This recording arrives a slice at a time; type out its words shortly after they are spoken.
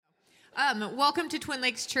Welcome to Twin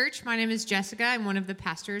Lakes Church. My name is Jessica. I'm one of the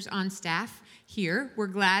pastors on staff here. We're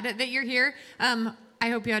glad that you're here. I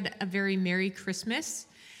hope you had a very Merry Christmas.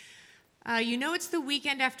 It's the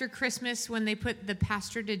weekend after Christmas when they put the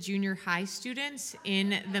pastor to junior high students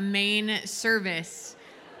in the main service.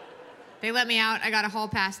 They let me out. I got a hall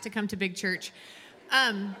pass to come to Big Church.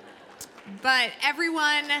 But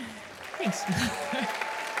everyone, thanks.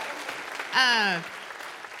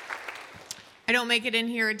 I don't make it in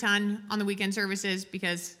here a ton on the weekend services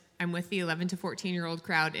because I'm with the 11 to 14-year-old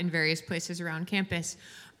crowd in various places around campus.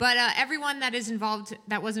 But everyone that was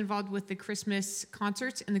involved with the Christmas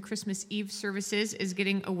concerts and the Christmas Eve services is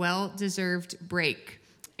getting a well-deserved break.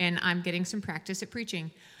 And I'm getting some practice at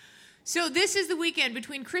preaching. So this is the weekend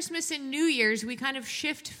between Christmas and New Year's. We kind of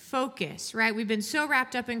shift focus, right? We've been so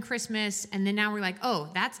wrapped up in Christmas, and then now we're like, oh,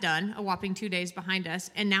 that's done, a whopping 2 days behind us,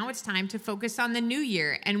 and now it's time to focus on the new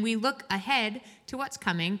year, and we look ahead to what's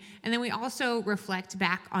coming, and then we also reflect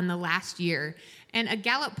back on the last year. And a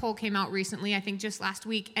Gallup poll came out recently, I think just last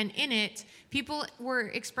week, and in it, people were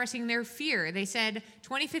expressing their fear. They said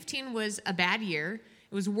 2015 was a bad year.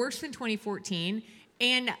 It was worse than 2014.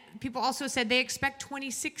 And people also said they expect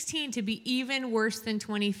 2016 to be even worse than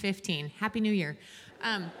 2015. Happy New Year.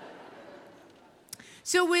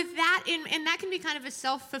 So with that, and that can be kind of a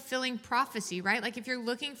self-fulfilling prophecy, right? Like if you're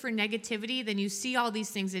looking for negativity, then you see all these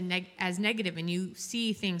things as negative, and you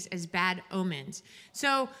see things as bad omens.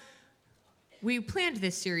 So we planned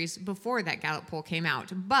this series before that Gallup poll came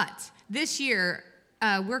out. But this year,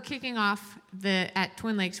 we're kicking off at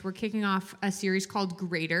Twin Lakes, we're kicking off a series called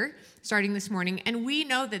Greater, starting this morning. And we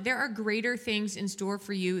know that there are greater things in store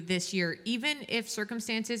for you this year. Even if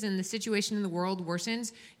circumstances and the situation in the world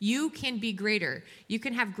worsens, you can be greater. You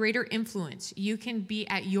can have greater influence. You can be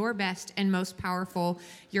at your best and most powerful.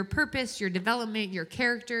 Your purpose, your development, your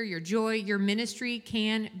character, your joy, your ministry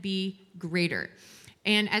can be greater.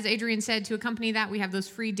 And as Adrian said, to accompany that, we have those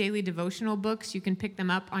free daily devotional books. You can pick them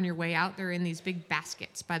up on your way out. They're in these big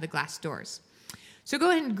baskets by the glass doors. So go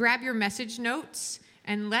ahead and grab your message notes,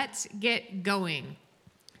 and let's get going.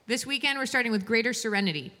 This weekend, we're starting with greater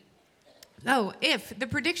serenity. Oh, if the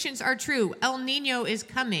predictions are true, El Nino is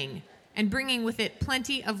coming and bringing with it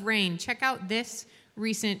plenty of rain. Check out this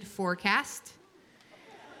recent forecast.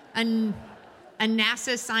 A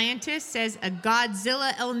NASA scientist says a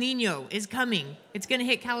Godzilla El Nino is coming. It's going to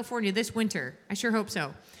hit California this winter. I sure hope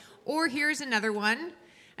so. Or here's another one.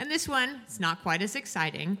 And this one, it's not quite as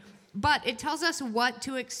exciting, but it tells us what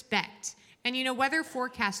to expect. And weather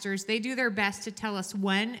forecasters, they do their best to tell us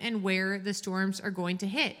when and where the storms are going to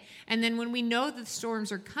hit. And then when we know the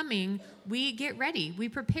storms are coming, we get ready. We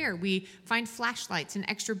prepare. We find flashlights and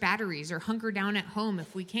extra batteries or hunker down at home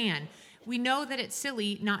if we can. We know that it's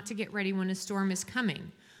silly not to get ready when a storm is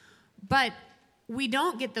coming. But we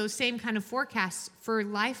don't get those same kind of forecasts for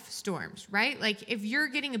life storms, right? Like if you're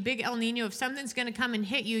getting a big El Nino, if something's going to come and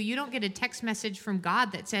hit you, you don't get a text message from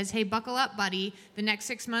God that says, hey, buckle up, buddy. The next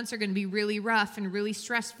 6 months are going to be really rough and really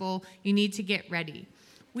stressful. You need to get ready.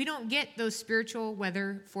 We don't get those spiritual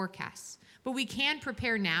weather forecasts. But we can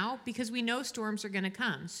prepare now because we know storms are going to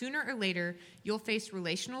come. Sooner or later, you'll face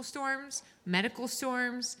relational storms, medical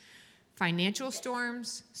storms, financial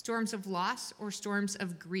storms, storms of loss, or storms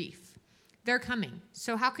of grief. They're coming.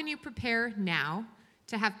 So how can you prepare now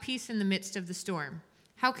to have peace in the midst of the storm?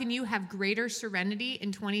 How can you have greater serenity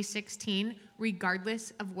in 2016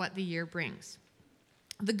 regardless of what the year brings?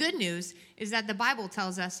 The good news is that the Bible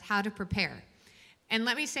tells us how to prepare. And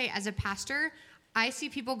let me say, as a pastor, I see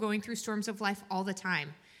people going through storms of life all the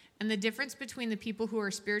time. And the difference between the people who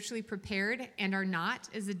are spiritually prepared and are not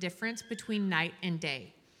is the difference between night and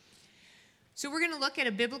day. So we're going to look at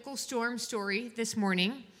a biblical storm story this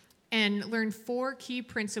morning and learn 4 key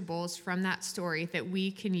principles from that story that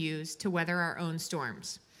we can use to weather our own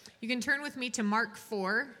storms. You can turn with me to Mark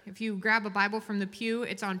 4. If you grab a Bible from the pew,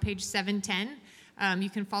 it's on page 710. You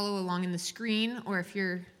can follow along in the screen, or if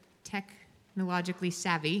you're technologically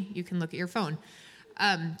savvy, you can look at your phone.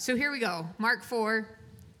 So here we go. Mark 4,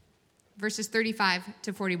 verses 35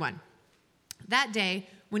 to 41. That day,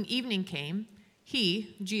 when evening came,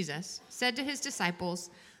 he, Jesus, said to his disciples,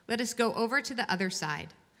 "Let us go over to the other side."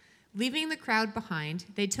 Leaving the crowd behind,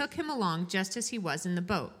 they took him along just as he was in the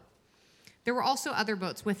boat. There were also other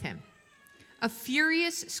boats with him. A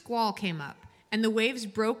furious squall came up, and the waves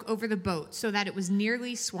broke over the boat so that it was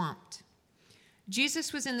nearly swamped.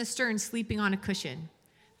 Jesus was in the stern sleeping on a cushion.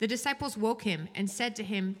 The disciples woke him and said to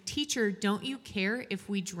him, "Teacher, don't you care if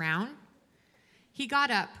we drown?" He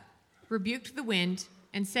got up, rebuked the wind,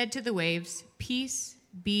 and said to the waves, "Peace,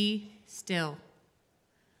 be still."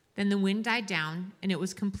 Then the wind died down, and it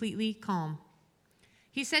was completely calm.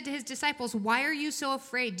 He said to his disciples, "Why are you so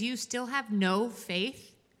afraid? Do you still have no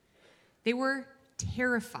faith?" They were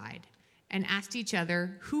terrified and asked each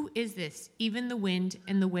other, "Who is this? Even the wind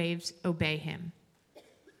and the waves obey him."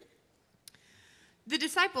 The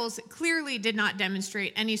disciples clearly did not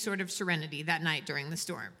demonstrate any sort of serenity that night during the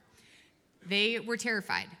storm. They were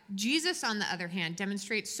terrified. Jesus, on the other hand,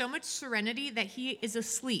 demonstrates so much serenity that he is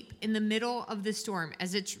asleep in the middle of the storm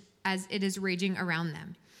as it is raging around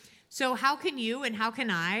them. So how can you and how can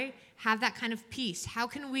I have that kind of peace? How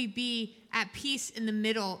can we be at peace in the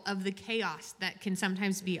middle of the chaos that can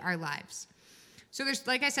sometimes be our lives? So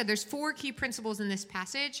like I said, there's 4 key principles in this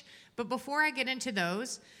passage. But before I get into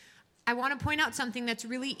those, I want to point out something that's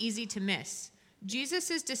really easy to miss.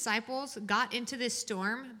 Jesus' disciples got into this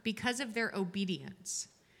storm because of their obedience.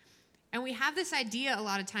 And we have this idea a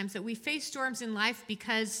lot of times that we face storms in life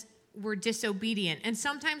because we're disobedient. And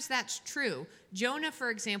sometimes that's true. Jonah, for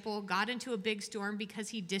example, got into a big storm because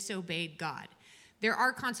he disobeyed God. There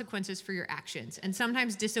are consequences for your actions. And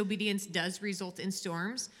sometimes disobedience does result in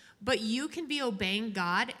storms. But you can be obeying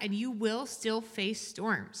God and you will still face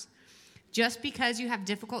storms. Just because you have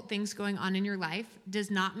difficult things going on in your life does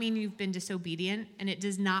not mean you've been disobedient, and it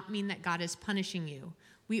does not mean that God is punishing you.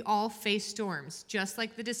 We all face storms, just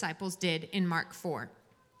like the disciples did in Mark 4.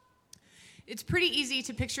 It's pretty easy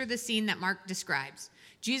to picture the scene that Mark describes.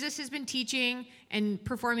 Jesus has been teaching and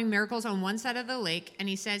performing miracles on one side of the lake, and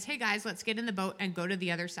he says, "Hey guys, let's get in the boat and go to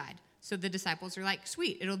the other side." So the disciples are like,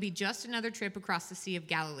 "Sweet, it'll be just another trip across the Sea of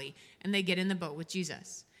Galilee," and they get in the boat with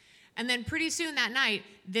Jesus. And then pretty soon that night,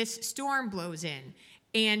 this storm blows in,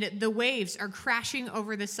 and the waves are crashing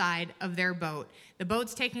over the side of their boat. The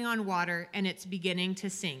boat's taking on water, and it's beginning to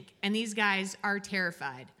sink. And these guys are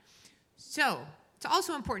terrified. So it's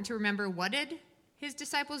also important to remember, what did his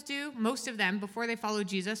disciples do? Most of them, before they followed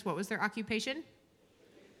Jesus, what was their occupation?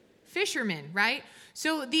 Fishermen, right?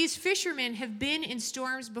 So these fishermen have been in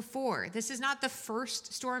storms before. This is not the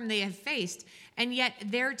first storm they have faced, and yet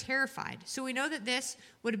they're terrified. So we know that this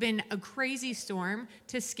would have been a crazy storm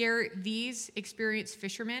to scare these experienced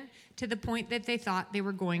fishermen to the point that they thought they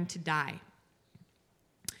were going to die.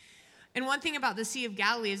 And one thing about the Sea of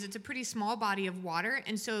Galilee is it's a pretty small body of water,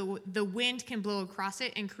 and so the wind can blow across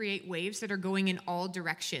it and create waves that are going in all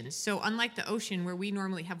directions. So unlike the ocean, where we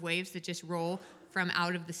normally have waves that just roll from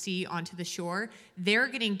out of the sea onto the shore, they're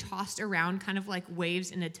getting tossed around kind of like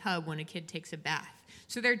waves in a tub when a kid takes a bath.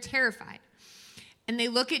 So they're terrified. And they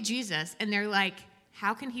look at Jesus and they're like,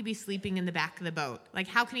 how can he be sleeping in the back of the boat? Like,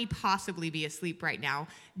 how can he possibly be asleep right now?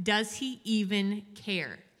 Does he even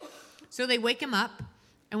care? So they wake him up,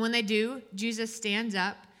 and when they do, Jesus stands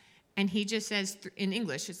up and he just says, in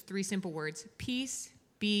English, it's 3 simple words, "Peace,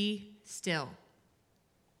 be still."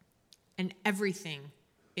 And everything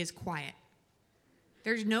is quiet.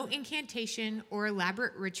 There's no incantation or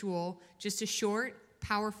elaborate ritual, just a short,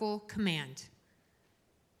 powerful command.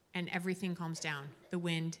 And everything calms down, the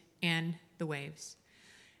wind and the waves.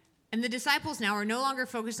 And the disciples now are no longer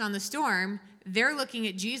focused on the storm. They're looking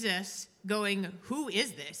at Jesus going, "Who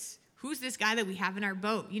is this? Who's this guy that we have in our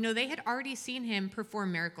boat?" You know, they had already seen him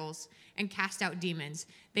perform miracles and cast out demons.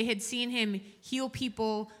 They had seen him heal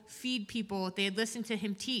people, feed people. They had listened to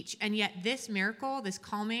him teach. And yet this miracle, this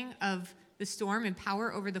calming of the storm and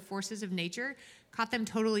power over the forces of nature, caught them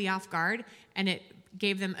totally off guard, and it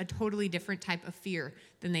gave them a totally different type of fear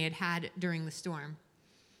than they had had during the storm.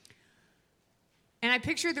 And I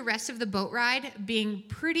picture the rest of the boat ride being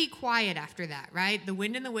pretty quiet after that, right? The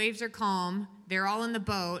wind and the waves are calm. They're all in the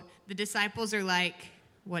boat. The disciples are like,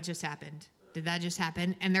 "What just happened? Did that just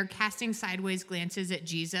happen?" And they're casting sideways glances at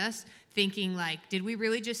Jesus, thinking like, "Did we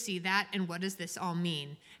really just see that? And what does this all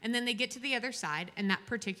mean?" And then they get to the other side, and that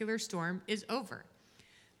particular storm is over.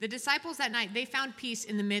 The disciples that night, they found peace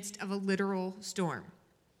in the midst of a literal storm.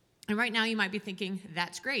 And right now you might be thinking,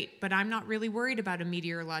 that's great, but I'm not really worried about a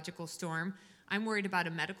meteorological storm. I'm worried about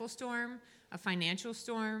a medical storm, a financial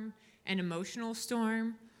storm, an emotional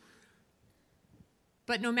storm.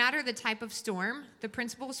 But no matter the type of storm, the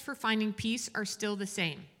principles for finding peace are still the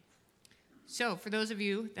same. So for those of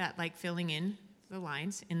you that like filling in the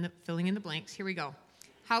lines, filling in the blanks, here we go.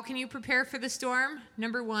 How can you prepare for the storm?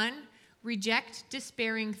 Number 1, reject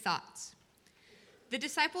despairing thoughts. The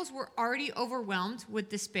disciples were already overwhelmed with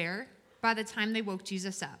despair by the time they woke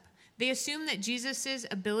Jesus up. They assumed that Jesus'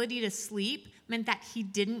 ability to sleep meant that he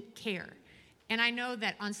didn't care. And I know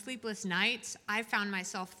that on sleepless nights, I found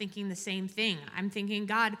myself thinking the same thing. I'm thinking,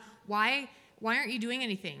 "God, why aren't you doing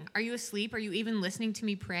anything? Are you asleep? Are you even listening to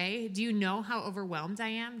me pray? Do you know how overwhelmed I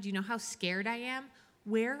am? Do you know how scared I am?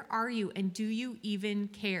 Where are you? And do you even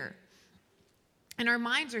care?" And our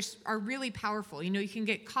minds are really powerful. You can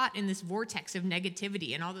get caught in this vortex of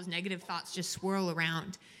negativity, and all those negative thoughts just swirl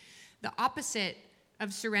around. The opposite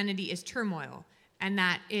of serenity is turmoil, and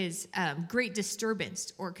that is great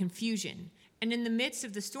disturbance or confusion. And in the midst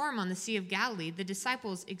of the storm on the Sea of Galilee, the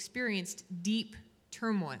disciples experienced deep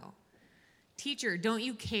turmoil. Teacher, don't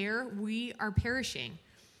you care? We are perishing.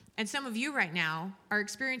 And some of you right now are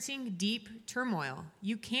experiencing deep turmoil.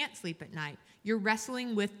 You can't sleep at night. You're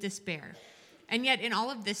wrestling with despair. And yet in all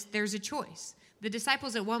of this, there's a choice. The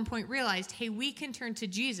disciples at one point realized, hey, we can turn to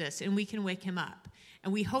Jesus and we can wake him up.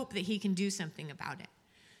 And we hope that he can do something about it.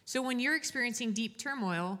 So when you're experiencing deep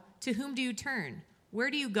turmoil, to whom do you turn? Where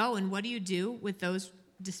do you go and what do you do with those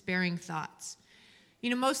despairing thoughts?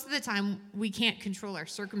 Most of the time we can't control our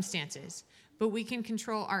circumstances, but we can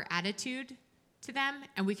control our attitude to them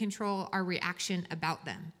and we control our reaction about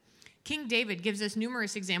them. King David gives us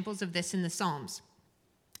numerous examples of this in the Psalms.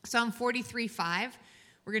 Psalm 43:5,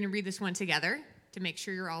 we're going to read this one together to make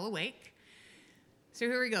sure you're all awake. So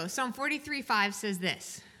here we go. Psalm 43:5 says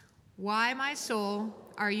this, "Why, my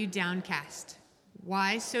soul, are you downcast?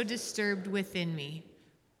 Why so disturbed within me?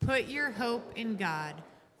 Put your hope in God,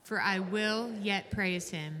 for I will yet praise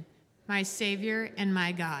him, my Savior and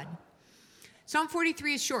my God." Psalm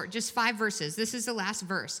 43 is short, just 5 verses. This is the last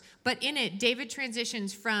verse. But in it, David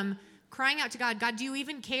transitions from crying out to God, God, do you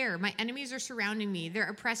even care? My enemies are surrounding me. They're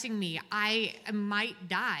oppressing me. I might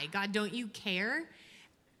die. God, don't you care?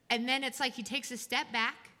 And then it's like he takes a step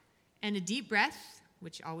back and a deep breath,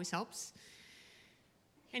 which always helps.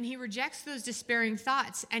 And he rejects those despairing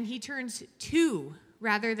thoughts and he turns to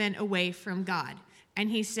rather than away from God. And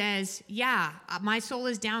he says, yeah, my soul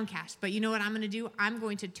is downcast, but you know what I'm going to do? I'm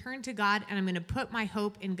going to turn to God and I'm going to put my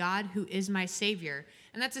hope in God who is my Savior.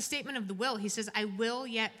 And that's a statement of the will. He says, I will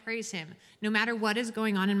yet praise him. No matter what is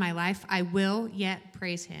going on in my life, I will yet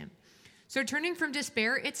praise him. So turning from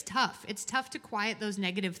despair, it's tough. It's tough to quiet those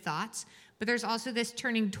negative thoughts, but there's also this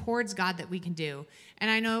turning towards God that we can do. And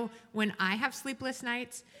I know when I have sleepless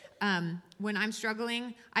nights, when I'm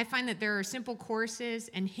struggling, I find that there are simple choruses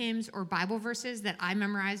and hymns or Bible verses that I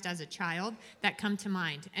memorized as a child that come to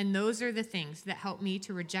mind. And those are the things that help me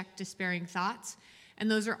to reject despairing thoughts. And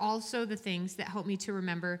those are also the things that help me to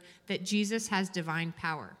remember that Jesus has divine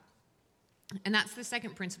power. And that's the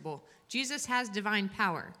second principle. Jesus has divine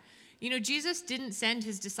power. Jesus didn't send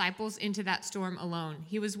his disciples into that storm alone.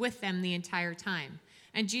 He was with them the entire time.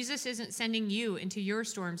 And Jesus isn't sending you into your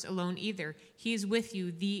storms alone either. He is with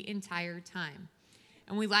you the entire time.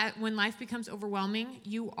 And when life becomes overwhelming,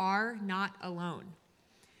 you are not alone.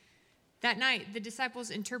 That night, the disciples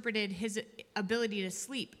interpreted his ability to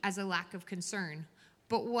sleep as a lack of concern.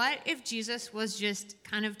 But what if Jesus was just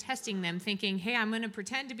kind of testing them, thinking, hey, I'm going to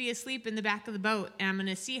pretend to be asleep in the back of the boat, and I'm going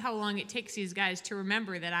to see how long it takes these guys to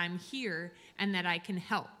remember that I'm here and that I can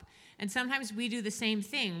help. And sometimes we do the same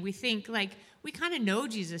thing. We think, we kind of know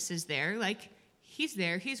Jesus is there. He's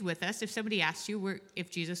there. He's with us. If somebody asked you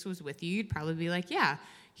if Jesus was with you, you'd probably be like, yeah,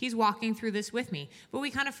 he's walking through this with me. But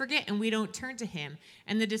we kind of forget, and we don't turn to him.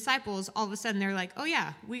 And the disciples, all of a sudden, they're like, oh,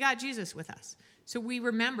 yeah, we got Jesus with us. So we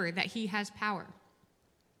remember that he has power.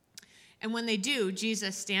 And when they do,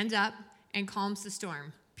 Jesus stands up and calms the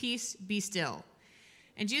storm. Peace, be still.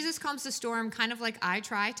 And Jesus calms the storm kind of like I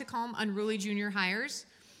try to calm unruly junior hires,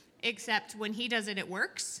 except when he does it, it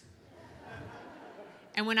works.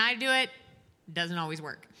 And when I do it, it doesn't always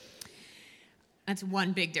work. That's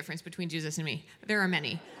one big difference between Jesus and me. There are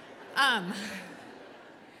many.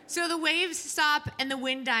 So the waves stop and the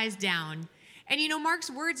wind dies down. And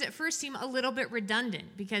Mark's words at first seem a little bit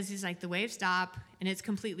redundant because he's like, the waves stop and it's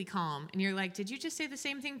completely calm. And you're like, did you just say the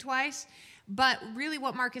same thing twice? But really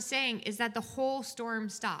what Mark is saying is that the whole storm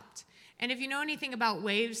stopped. And if you know anything about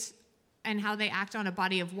waves and how they act on a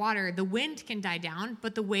body of water, the wind can die down,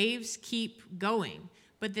 but the waves keep going.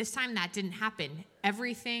 But this time that didn't happen.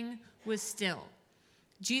 Everything was still.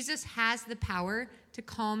 Jesus has the power to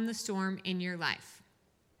calm the storm in your life.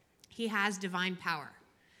 He has divine power.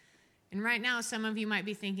 And right now, some of you might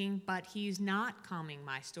be thinking, but he's not calming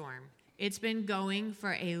my storm. It's been going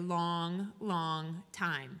for a long, long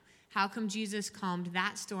time. How come Jesus calmed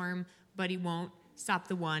that storm, but he won't stop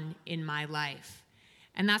the one in my life?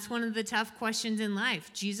 And that's one of the tough questions in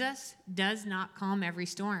life. Jesus does not calm every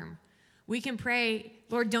storm. We can pray,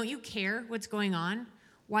 Lord, don't you care what's going on?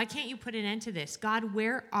 Why can't you put an end to this? God,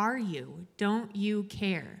 where are you? Don't you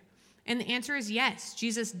care? And the answer is yes,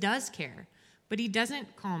 Jesus does care. But he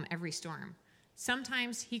doesn't calm every storm.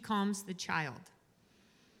 Sometimes he calms the child.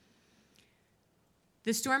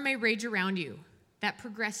 The storm may rage around you. That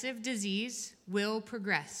progressive disease will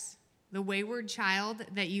progress. The wayward child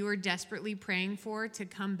that you are desperately praying for to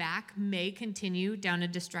come back may continue down a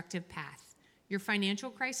destructive path. Your financial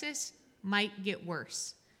crisis might get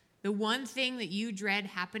worse. The one thing that you dread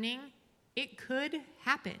happening, it could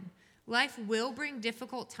happen. Life will bring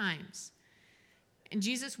difficult times. And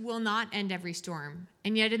Jesus will not end every storm.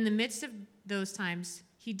 And yet in the midst of those times,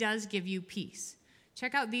 he does give you peace.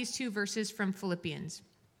 Check out these 2 verses from Philippians.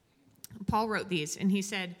 Paul wrote these, and he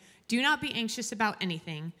said, "Do not be anxious about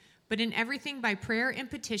anything, but in everything by prayer and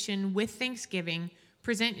petition with thanksgiving,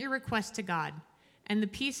 present your requests to God. And the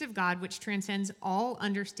peace of God, which transcends all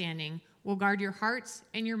understanding, will guard your hearts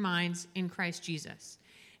and your minds in Christ Jesus."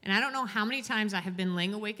 And I don't know how many times I have been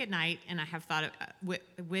laying awake at night and I have thought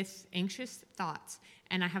with anxious thoughts,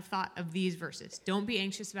 and I have thought of these verses. Don't be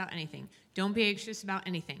anxious about anything. Don't be anxious about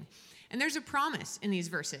anything. And there's a promise in these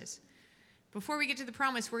verses. Before we get to the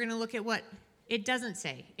promise, we're going to look at what it doesn't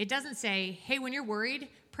say. It doesn't say, hey, when you're worried,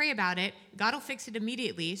 pray about it. God will fix it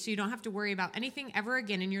immediately so you don't have to worry about anything ever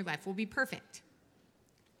again in your life will be perfect.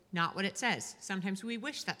 Not what it says. Sometimes we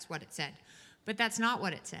wish that's what it said, but that's not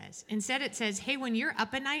what it says. Instead, it says, hey, when you're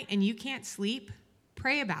up at night and you can't sleep,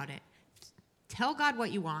 pray about it. Tell God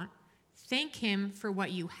what you want. Thank him for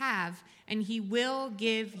what you have, and he will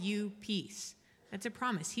give you peace. That's a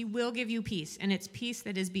promise. He will give you peace, and it's peace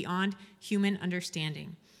that is beyond human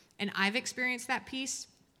understanding. And I've experienced that peace,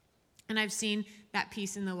 and I've seen that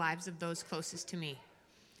peace in the lives of those closest to me.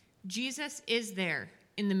 Jesus is there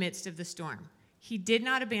in the midst of the storm. He did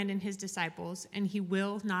not abandon his disciples, and he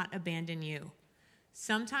will not abandon you.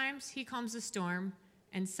 Sometimes he calms the storm,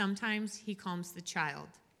 and sometimes he calms the child.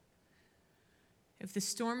 If the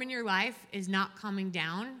storm in your life is not calming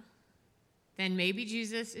down, then maybe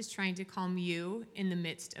Jesus is trying to calm you in the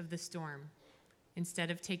midst of the storm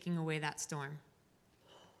instead of taking away that storm.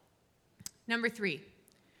 Number 3,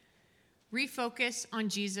 refocus on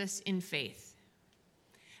Jesus in faith.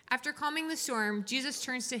 After calming the storm, Jesus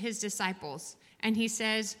turns to his disciples and he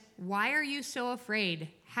says, "Why are you so afraid?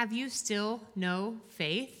 Have you still no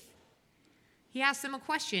faith?" He asks them a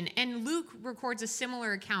question, and Luke records a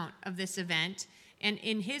similar account of this event. And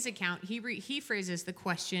in his account, he phrases the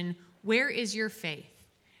question, "Where is your faith?"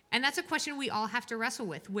 And that's a question we all have to wrestle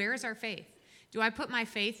with. Where is our faith? Do I put my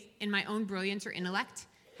faith in my own brilliance or intellect?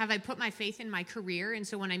 Have I put my faith in my career? And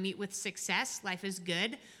so when I meet with success, life is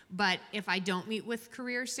good. But if I don't meet with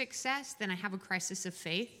career success, then I have a crisis of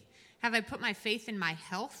faith. Have I put my faith in my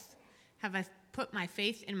health? Have I put my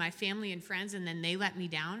faith in my family and friends and then they let me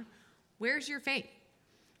down? Where's your faith?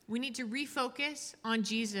 We need to refocus on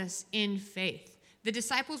Jesus in faith. The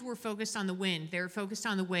disciples were focused on the wind. They were focused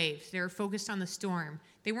on the waves. They were focused on the storm.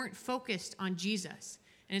 They weren't focused on Jesus.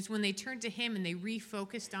 And it's when they turned to him and they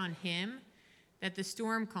refocused on him that the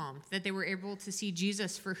storm calmed, that they were able to see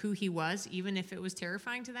Jesus for who he was, even if it was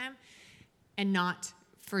terrifying to them, and not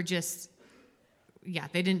for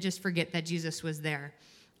they didn't just forget that Jesus was there.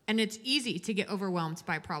 And it's easy to get overwhelmed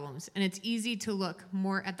by problems, and it's easy to look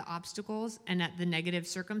more at the obstacles and at the negative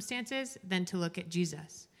circumstances than to look at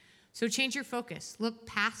Jesus. So change your focus. Look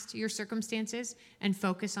past your circumstances and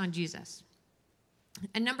focus on Jesus.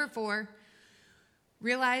 And number 4,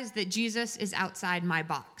 realize that Jesus is outside my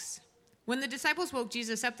box. When the disciples woke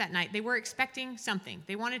Jesus up that night, they were expecting something.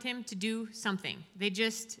 They wanted him to do something. They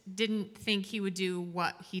just didn't think he would do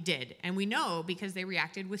what he did. And we know because they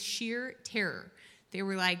reacted with sheer terror. They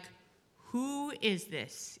were like, "Who is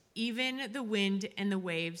this? Even the wind and the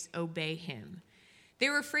waves obey him." They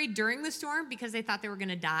were afraid during the storm because they thought they were going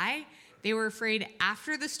to die. They were afraid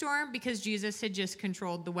after the storm because Jesus had just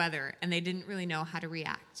controlled the weather and they didn't really know how to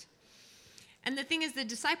react. And the thing is, the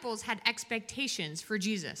disciples had expectations for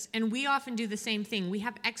Jesus. And we often do the same thing. We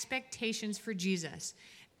have expectations for Jesus.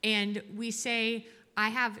 And we say,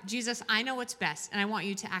 Jesus, I know what's best, and I want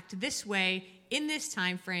you to act this way in this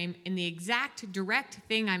time frame, in the exact direct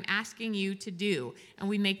thing I'm asking you to do. And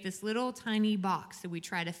we make this little tiny box that we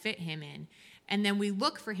try to fit him in. And then we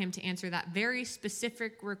look for him to answer that very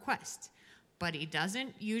specific request. But he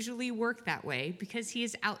doesn't usually work that way because he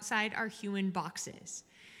is outside our human boxes.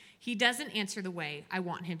 He doesn't answer the way I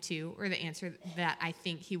want him to, or the answer that I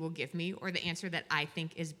think he will give me, or the answer that I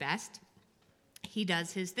think is best. He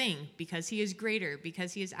does his thing because he is greater,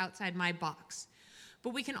 because he is outside my box.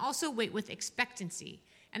 But we can also wait with expectancy,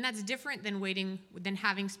 and that's different than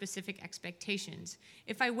having specific expectations.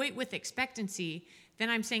 If I wait with expectancy,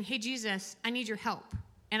 then I'm saying, "Hey, Jesus, I need your help."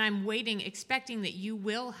 And I'm waiting, expecting that you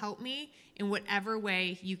will help me in whatever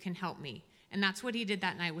way you can help me. And that's what he did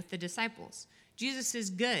that night with the disciples. Jesus is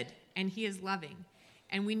good, and he is loving.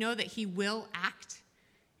 And we know that he will act,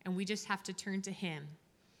 and we just have to turn to him.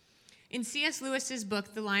 In C.S. Lewis's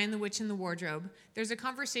book, The Lion, the Witch, and the Wardrobe, there's a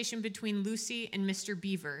conversation between Lucy and Mr.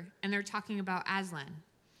 Beaver, and they're talking about Aslan.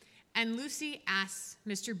 And Lucy asks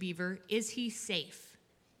Mr. Beaver, is he safe?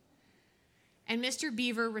 And Mr.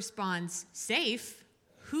 Beaver responds, safe?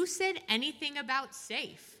 Who said anything about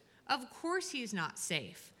safe? Of course he's not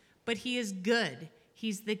safe, but he is good.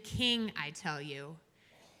 He's the king, I tell you.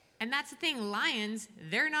 And that's the thing, lions,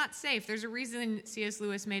 they're not safe. There's a reason C.S.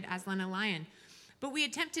 Lewis made Aslan a lion. But we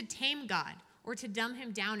attempt to tame God or to dumb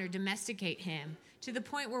him down or domesticate him to the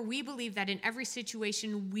point where we believe that in every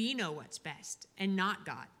situation we know what's best and not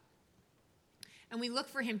God. And we look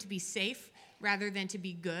for him to be safe rather than to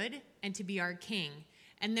be good and to be our king.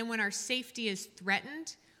 And then when our safety is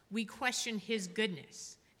threatened, we question his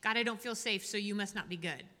goodness. God, I don't feel safe, so you must not be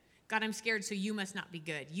good. God, I'm scared, so you must not be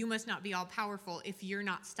good. You must not be all powerful if you're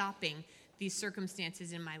not stopping these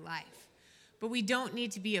circumstances in my life. But we don't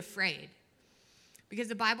need to be afraid. Because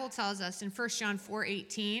the Bible tells us in 1 John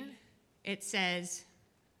 4:18, it says,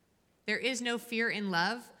 there is no fear in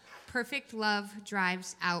love. Perfect love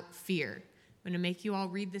drives out fear. I'm going to make you all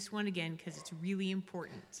read this one again because it's really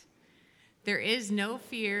important. There is no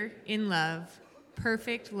fear in love.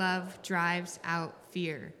 Perfect love drives out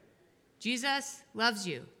fear. Jesus loves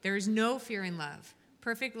you. There is no fear in love.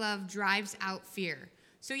 Perfect love drives out fear.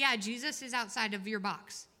 So yeah, Jesus is outside of your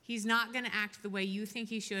box. He's not going to act the way you think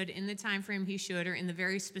he should in the time frame he should or in the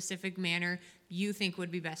very specific manner you think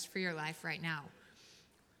would be best for your life right now.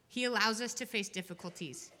 He allows us to face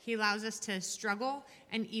difficulties. He allows us to struggle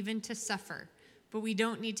and even to suffer. But we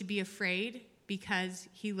don't need to be afraid because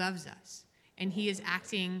he loves us. And he is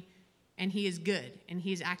acting, and he is good, and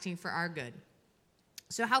he is acting for our good.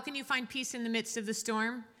 So how can you find peace in the midst of the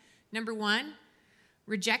storm? Number 1,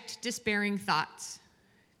 reject despairing thoughts.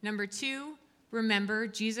 Number 2, remember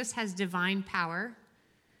Jesus has divine power.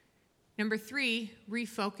 Number 3,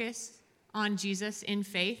 refocus on Jesus in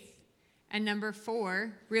faith. And number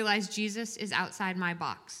 4, realize Jesus is outside my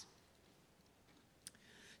box.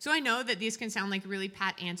 So I know that these can sound like really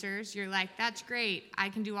pat answers. You're like, that's great. I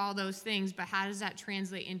can do all those things, but how does that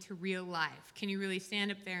translate into real life? Can you really stand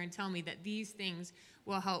up there and tell me that these things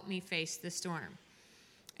will help me face the storm?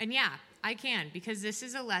 And yeah, I can, because this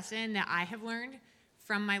is a lesson that I have learned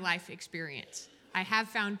from my life experience. I have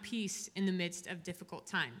found peace in the midst of difficult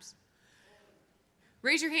times.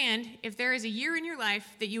 Raise your hand if there is a year in your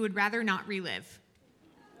life that you would rather not relive.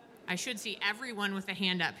 I should see everyone with a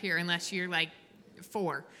hand up here, unless you're like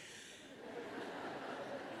 4.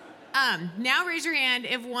 Now raise your hand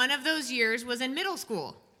if one of those years was in middle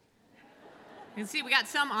school. You can see we got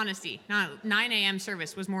some honesty. 9 a.m.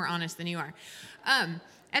 service was more honest than you are.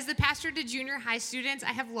 As the pastor to junior high students,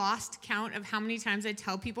 I have lost count of how many times I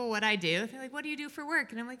tell people what I do. They're like, what do you do for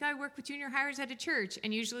work? And I'm like, I work with junior hires at a church.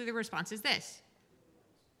 And usually the response is this.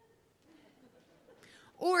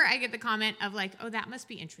 Or I get the comment of like, oh, that must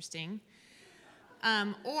be interesting.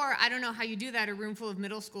 Or I don't know how you do that. A room full of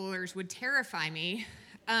middle schoolers would terrify me.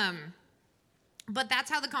 But that's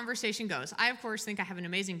how the conversation goes. I, of course, think I have an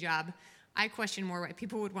amazing job. I question more why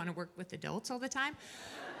people would want to work with adults all the time.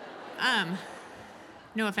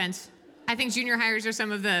 No offense. I think junior hires are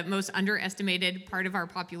some of the most underestimated part of our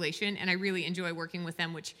population, and I really enjoy working with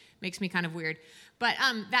them, which makes me kind of weird. But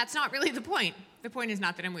that's not really the point. The point is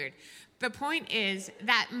not that I'm weird. The point is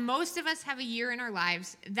that most of us have a year in our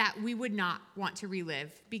lives that we would not want to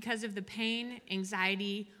relive because of the pain,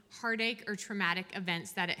 anxiety, heartache, or traumatic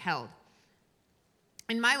events that it held.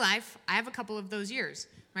 In my life, I have a couple of those years.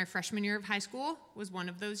 My freshman year of high school was one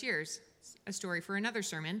of those years. A story for another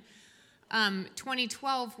sermon.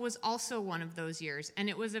 2012 was also one of those years, and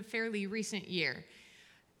it was a fairly recent year.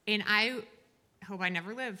 And I hope I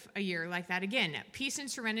never live a year like that again. Peace and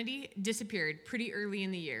serenity disappeared pretty early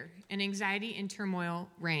in the year, and anxiety and turmoil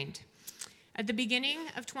reigned. At the beginning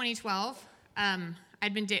of 2012,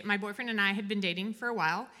 my boyfriend and I had been dating for a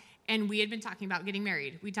while, and we had been talking about getting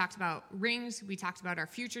married. We talked about rings, we talked about our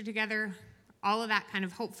future together, all of that kind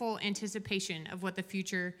of hopeful anticipation of what the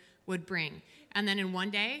future would bring. And then in one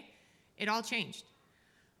day, it all changed.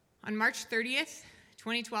 On March 30th,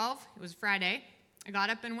 2012, it was Friday, I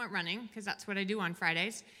got up and went running, because that's what I do on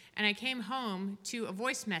Fridays, and I came home to a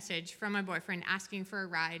voice message from my boyfriend asking for a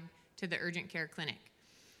ride to the urgent care clinic.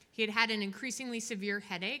 He had had an increasingly severe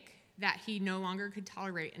headache that he no longer could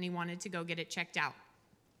tolerate, and he wanted to go get it checked out.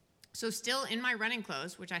 So still in my running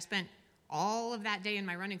clothes, which I spent all of that day in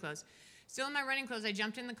my running clothes, I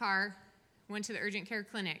jumped in the car, went to the urgent care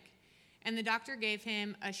clinic, and the doctor gave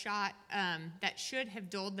him a shot that should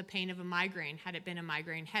have dulled the pain of a migraine had it been a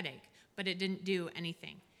migraine headache, but it didn't do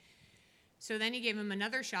anything. So then he gave him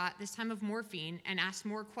another shot, this time of morphine, and asked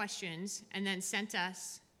more questions, and then sent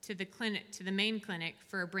us to the main clinic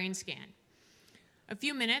for a brain scan. A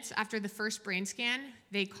few minutes after the first brain scan,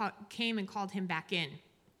 they came and called him back in.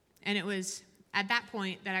 And it was at that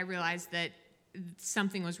point that I realized that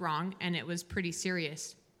something was wrong, and it was pretty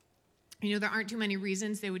serious. You know, there aren't too many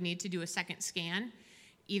reasons they would need to do a second scan.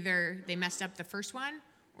 Either they messed up the first one,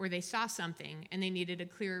 or they saw something and they needed a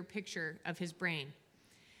clearer picture of his brain.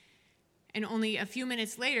 And only a few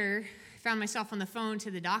minutes later, I found myself on the phone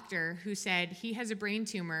to the doctor who said, he has a brain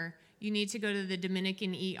tumor. You need to go to the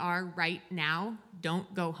Dominican ER right now.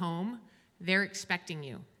 Don't go home. They're expecting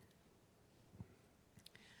you.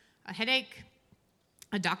 A headache,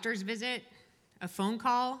 a doctor's visit, a phone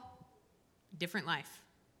call, different life.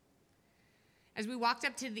 As we walked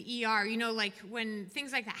up to the ER, you know, like when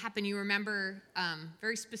things like that happen, you remember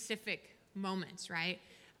very specific moments, right?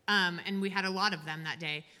 And we had a lot of them that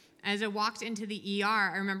day. As I walked into the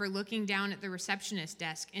ER, I remember looking down at the receptionist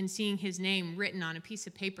desk and seeing his name written on a piece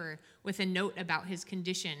of paper with a note about his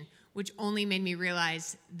condition, which only made me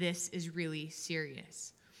realize this is really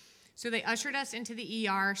serious. So they ushered us into the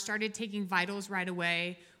ER, started taking vitals right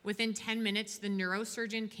away. Within 10 minutes, the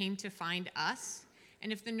neurosurgeon came to find us.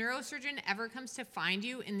 And if the neurosurgeon ever comes to find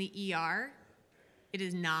you in the ER, it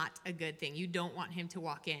is not a good thing. You don't want him to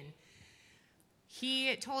walk in.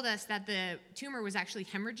 He told us that the tumor was actually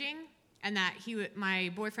hemorrhaging and that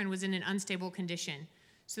my boyfriend was in an unstable condition.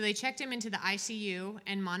 So they checked him into the ICU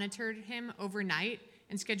and monitored him overnight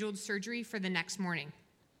and scheduled surgery for the next morning.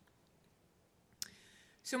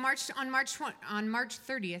 So on March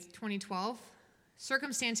 30th, 2012,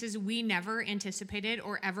 circumstances we never anticipated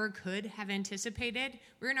or ever could have anticipated.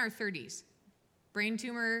 We're in our 30s. Brain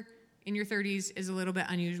tumor in your 30s is a little bit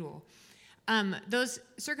unusual. Those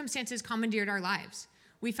circumstances commandeered our lives.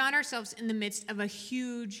 We found ourselves in the midst of a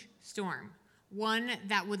huge storm, one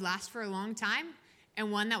that would last for a long time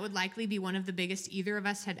and one that would likely be one of the biggest either of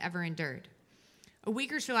us had ever endured. A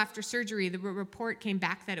week or so after surgery, the report came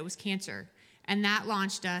back that it was cancer, and that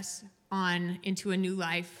launched us on into a new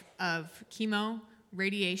life of chemo,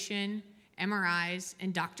 radiation, MRIs,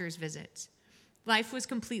 and doctor's visits. Life was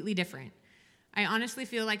completely different. I honestly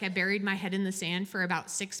feel like I buried my head in the sand for about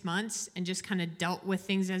 6 months and just kind of dealt with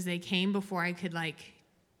things as they came before I could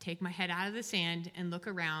take my head out of the sand and look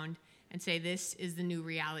around and say, this is the new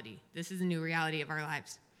reality. This is the new reality of our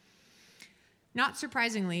lives. Not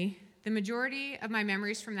surprisingly, the majority of my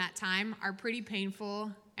memories from that time are pretty painful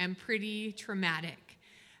and pretty traumatic.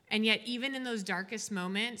 And yet, even in those darkest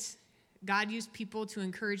moments, God used people to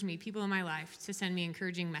encourage me, people in my life, to send me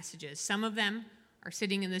encouraging messages. Some of them are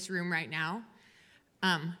sitting in this room right now.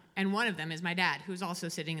 And one of them is my dad, who's also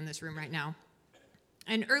sitting in this room right now.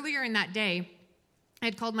 And earlier in that day, I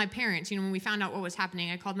had called my parents. You know, when we found out what was happening,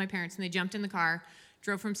 I called my parents, and they jumped in the car,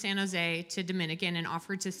 drove from San Jose to Dominican, and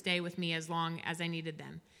offered to stay with me as long as I needed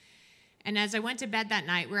them. And as I went to bed that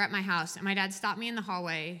night, we're at my house, and my dad stopped me in the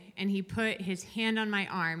hallway, and he put his hand on my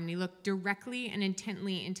arm, and he looked directly and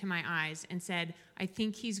intently into my eyes and said, I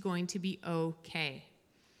think he's going to be okay.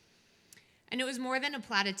 And it was more than a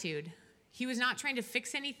platitude. He was not trying to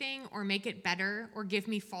fix anything or make it better or give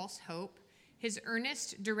me false hope. His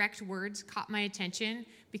earnest, direct words caught my attention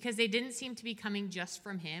because they didn't seem to be coming just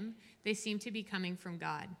from him. They seemed to be coming from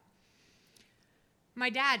God. My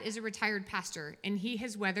dad is a retired pastor, and he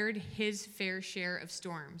has weathered his fair share of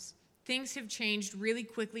storms. Things have changed really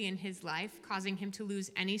quickly in his life, causing him to lose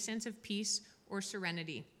any sense of peace or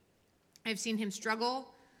serenity. I've seen him struggle,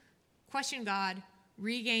 question God,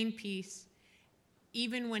 regain peace,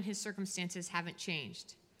 even when his circumstances haven't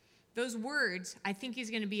changed. Those words, I think he's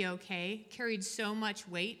going to be okay, carried so much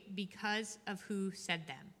weight because of who said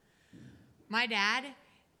them. My dad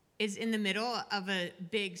is in the middle of a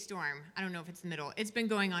big storm. I don't know if it's the middle. It's been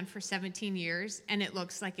going on for 17 years, and it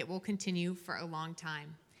looks like it will continue for a long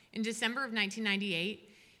time. In December of 1998,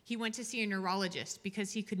 he went to see a neurologist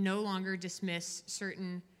because he could no longer dismiss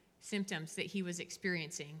certain symptoms that he was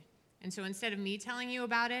experiencing. And so instead of me telling you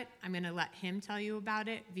about it, I'm going to let him tell you about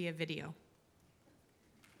it via video.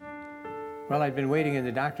 Well, I'd been waiting in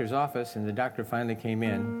the doctor's office, and the doctor finally came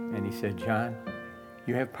in, and he said, John,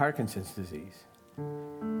 you have Parkinson's disease.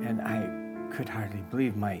 And I could hardly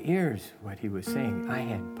believe my ears, what he was saying. I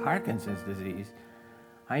had Parkinson's disease.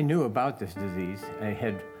 I knew about this disease. I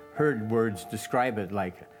had heard words describe it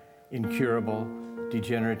like incurable,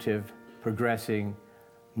 degenerative, progressing,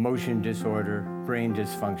 motion disorder, brain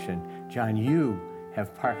dysfunction. John, you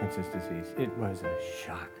have Parkinson's disease. It was a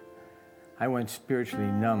shock. I went spiritually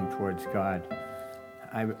numb towards God.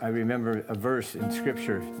 I remember a verse in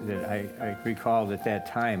Scripture that I recalled at that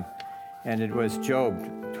time, and it was Job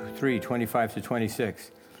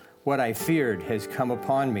 3:25-26. What I feared has come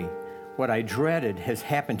upon me. What I dreaded has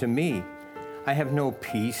happened to me. I have no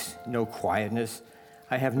peace, no quietness.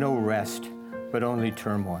 I have no rest, but only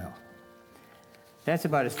turmoil. That's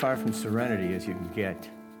about as far from serenity as you can get.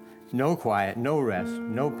 No quiet, no rest,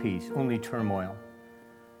 no peace, only turmoil.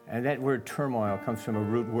 And that word turmoil comes from a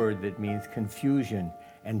root word that means confusion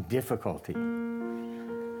and difficulty.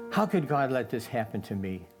 How could God let this happen to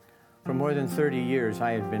me? For more than 30 years,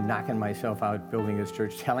 I had been knocking myself out building this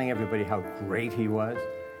church, telling everybody how great he was.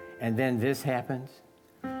 And then this happens.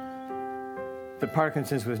 The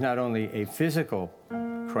Parkinson's was not only a physical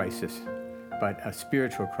crisis, but a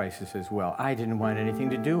spiritual crisis as well. I didn't want anything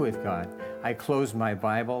to do with God. I closed my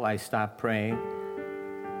Bible. I stopped praying.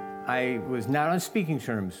 I was not on speaking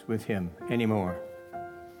terms with him anymore.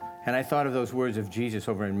 And I thought of those words of Jesus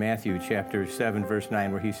over in Matthew chapter 7, verse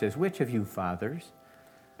 9, where he says, "Which of you fathers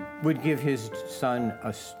would give his son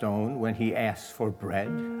a stone when he asks for bread?"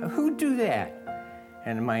 Who'd do that?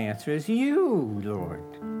 And my answer is you, Lord.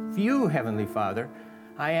 You, Heavenly Father.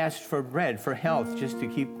 I asked for bread, for health, just to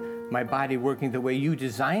keep my body working the way you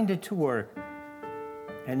designed it to work.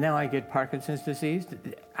 And now I get Parkinson's disease.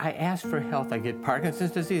 I asked for health, I get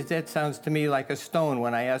Parkinson's disease. That sounds to me like a stone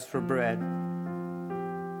when I asked for bread.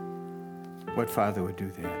 What father would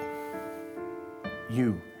do that?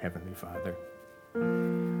 You, Heavenly Father.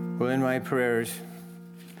 Well, in my prayers,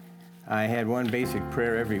 I had one basic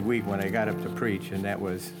prayer every week when I got up to preach, and that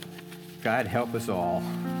was, God help us all.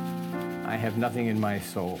 I have nothing in my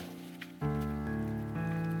soul.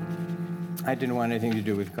 I didn't want anything to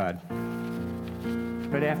do with God.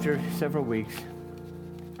 But after several weeks,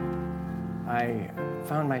 I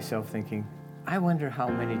found myself thinking, I wonder how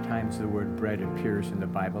many times the word bread appears in the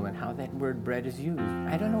Bible and how that word bread is used.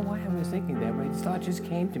 I don't know why I was thinking that way. This thought just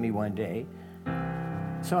came to me one day.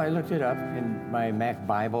 So I looked it up in my Mac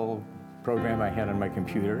Bible program I had on my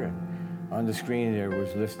computer, and on the screen there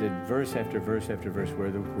was listed verse after verse after verse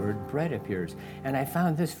where the word bread appears. And I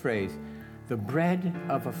found this phrase, the bread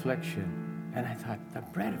of affliction. And I thought, the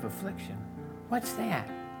bread of affliction? What's that?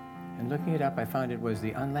 And looking it up, I found it was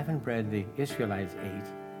the unleavened bread the Israelites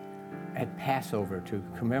ate at Passover to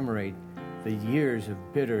commemorate the years of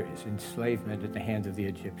bitter enslavement at the hands of the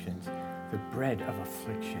Egyptians, the bread of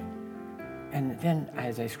affliction. And then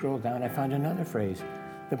as I scrolled down, I found another phrase,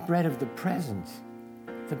 the bread of the presence.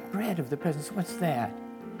 The bread of the presence, what's that?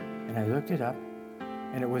 And I looked it up,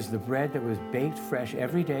 and it was the bread that was baked fresh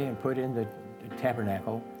every day and put in the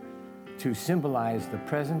tabernacle to symbolize the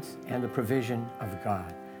presence and the provision of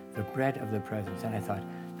God, the bread of the presence. And I thought,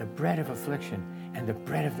 the bread of affliction and the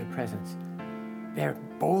bread of the presence, they're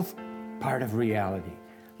both part of reality,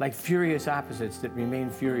 like furious opposites that remain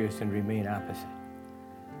furious and remain opposite.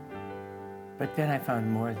 But then I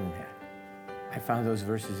found more than that. I found those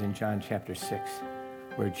verses in John chapter 6,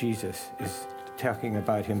 where Jesus is talking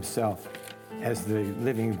about himself as the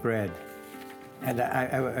living bread. And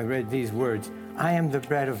I read these words, I am the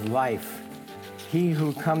bread of life. He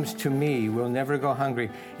who comes to me will never go hungry,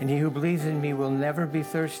 and he who believes in me will never be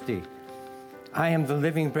thirsty. I am the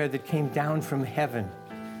living bread that came down from heaven.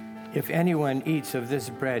 If anyone eats of this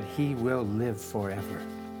bread, he will live forever.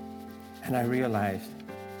 And I realized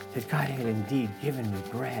that God had indeed given me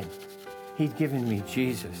bread. He'd given me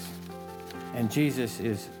Jesus. And Jesus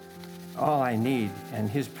is all I need, and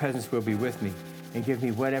his presence will be with me and give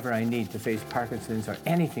me whatever I need to face Parkinson's or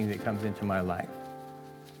anything that comes into my life.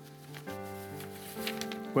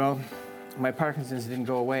 Well, my Parkinson's didn't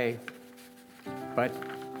go away, but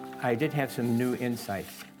I did have some new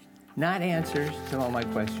insights. Not answers to all my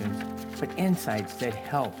questions, but insights that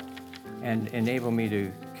help and enable me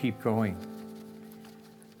to keep going.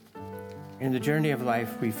 In the journey of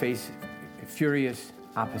life, we face furious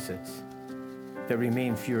opposites that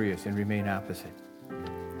remain furious and remain opposite.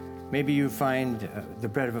 Maybe you find the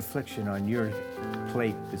bread of affliction on your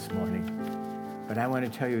plate this morning, but I want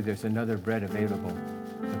to tell you there's another bread available,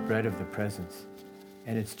 the bread of the presence,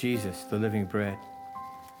 and it's Jesus, the living bread.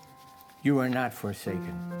 You are not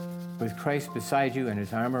forsaken. With Christ beside you and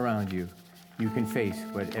his arm around you, you can face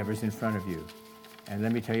whatever's in front of you. And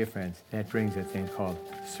let me tell you, friends, that brings a thing called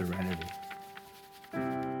serenity.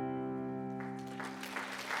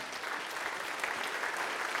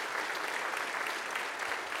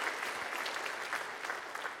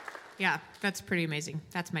 Yeah, that's pretty amazing.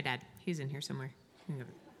 That's my dad. He's in here somewhere.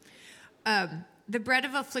 The bread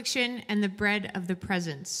of affliction and the bread of the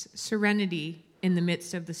presence, serenity in the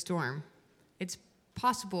midst of the storm. It's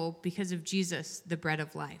possible because of Jesus, the bread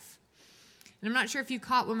of life. And I'm not sure if you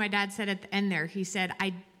caught what my dad said at the end there. He said,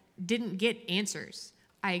 I didn't get answers.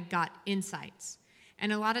 I got insights.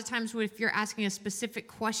 And a lot of times if you're asking a specific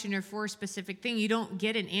question or for a specific thing, you don't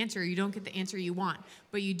get an answer. You don't get the answer you want,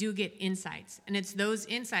 but you do get insights. And it's those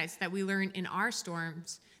insights that we learn in our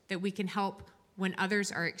storms that we can help when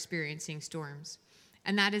others are experiencing storms.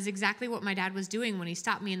 And that is exactly what my dad was doing when he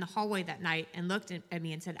stopped me in the hallway that night and looked at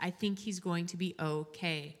me and said, I think he's going to be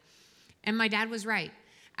okay. And my dad was right.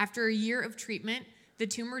 After a year of treatment, the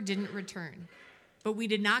tumor didn't return. But we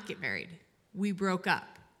did not get married. We broke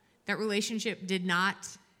up. That relationship did not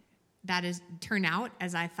turn out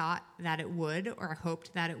as I thought that it would or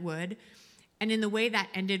hoped that it would. And in the way that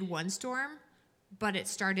ended one storm, but it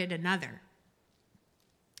started another.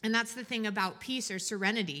 And that's the thing about peace or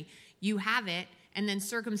serenity. You have it, and then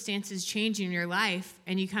circumstances change in your life,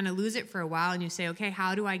 and you kind of lose it for a while, and you say, okay,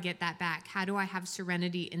 how do I get that back? How do I have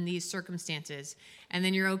serenity in these circumstances? And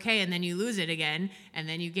then you're okay, and then you lose it again, and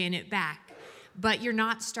then you gain it back. But you're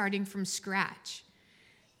not starting from scratch.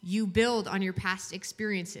 You build on your past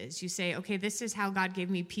experiences. You say, okay, this is how God gave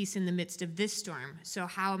me peace in the midst of this storm. So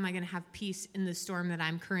how am I going to have peace in the storm that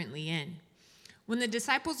I'm currently in? When the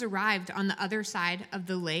disciples arrived on the other side of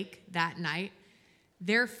the lake that night,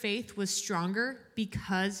 their faith was stronger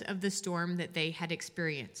because of the storm that they had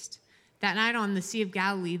experienced. That night on the Sea of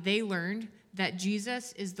Galilee, they learned that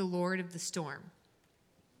Jesus is the Lord of the storm.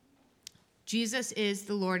 Jesus is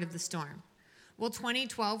the Lord of the storm. Well,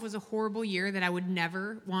 2012 was a horrible year that I would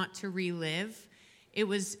never want to relive. It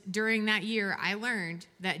was during that year I learned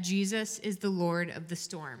that Jesus is the Lord of the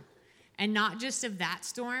storm. And not just of that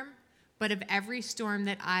storm, but of every storm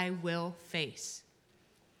that I will face.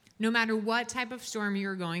 No matter what type of storm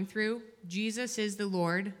you're going through, Jesus is the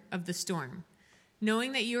Lord of the storm.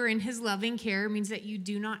 Knowing that you are in his loving care means that you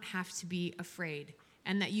do not have to be afraid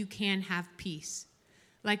and that you can have peace.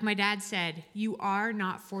 Like my dad said, you are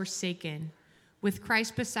not forsaken. With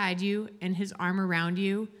Christ beside you and his arm around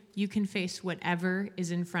you, you can face whatever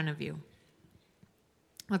is in front of you.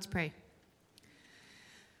 Let's pray.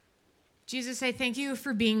 Jesus, I thank you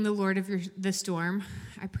for being the Lord of the storm.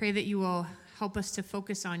 I pray that you will help us to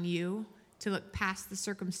focus on you, to look past the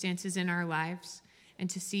circumstances in our lives, and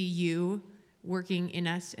to see you working in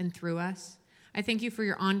us and through us. I thank you for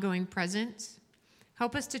your ongoing presence.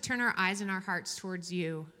 Help us to turn our eyes and our hearts towards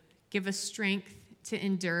you. Give us strength to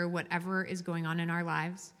endure whatever is going on in our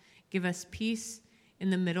lives. Give us peace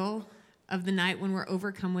in the middle of the night when we're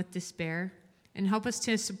overcome with despair. And help us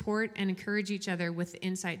to support and encourage each other with the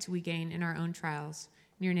insights we gain in our own trials.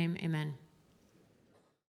 In your name, amen.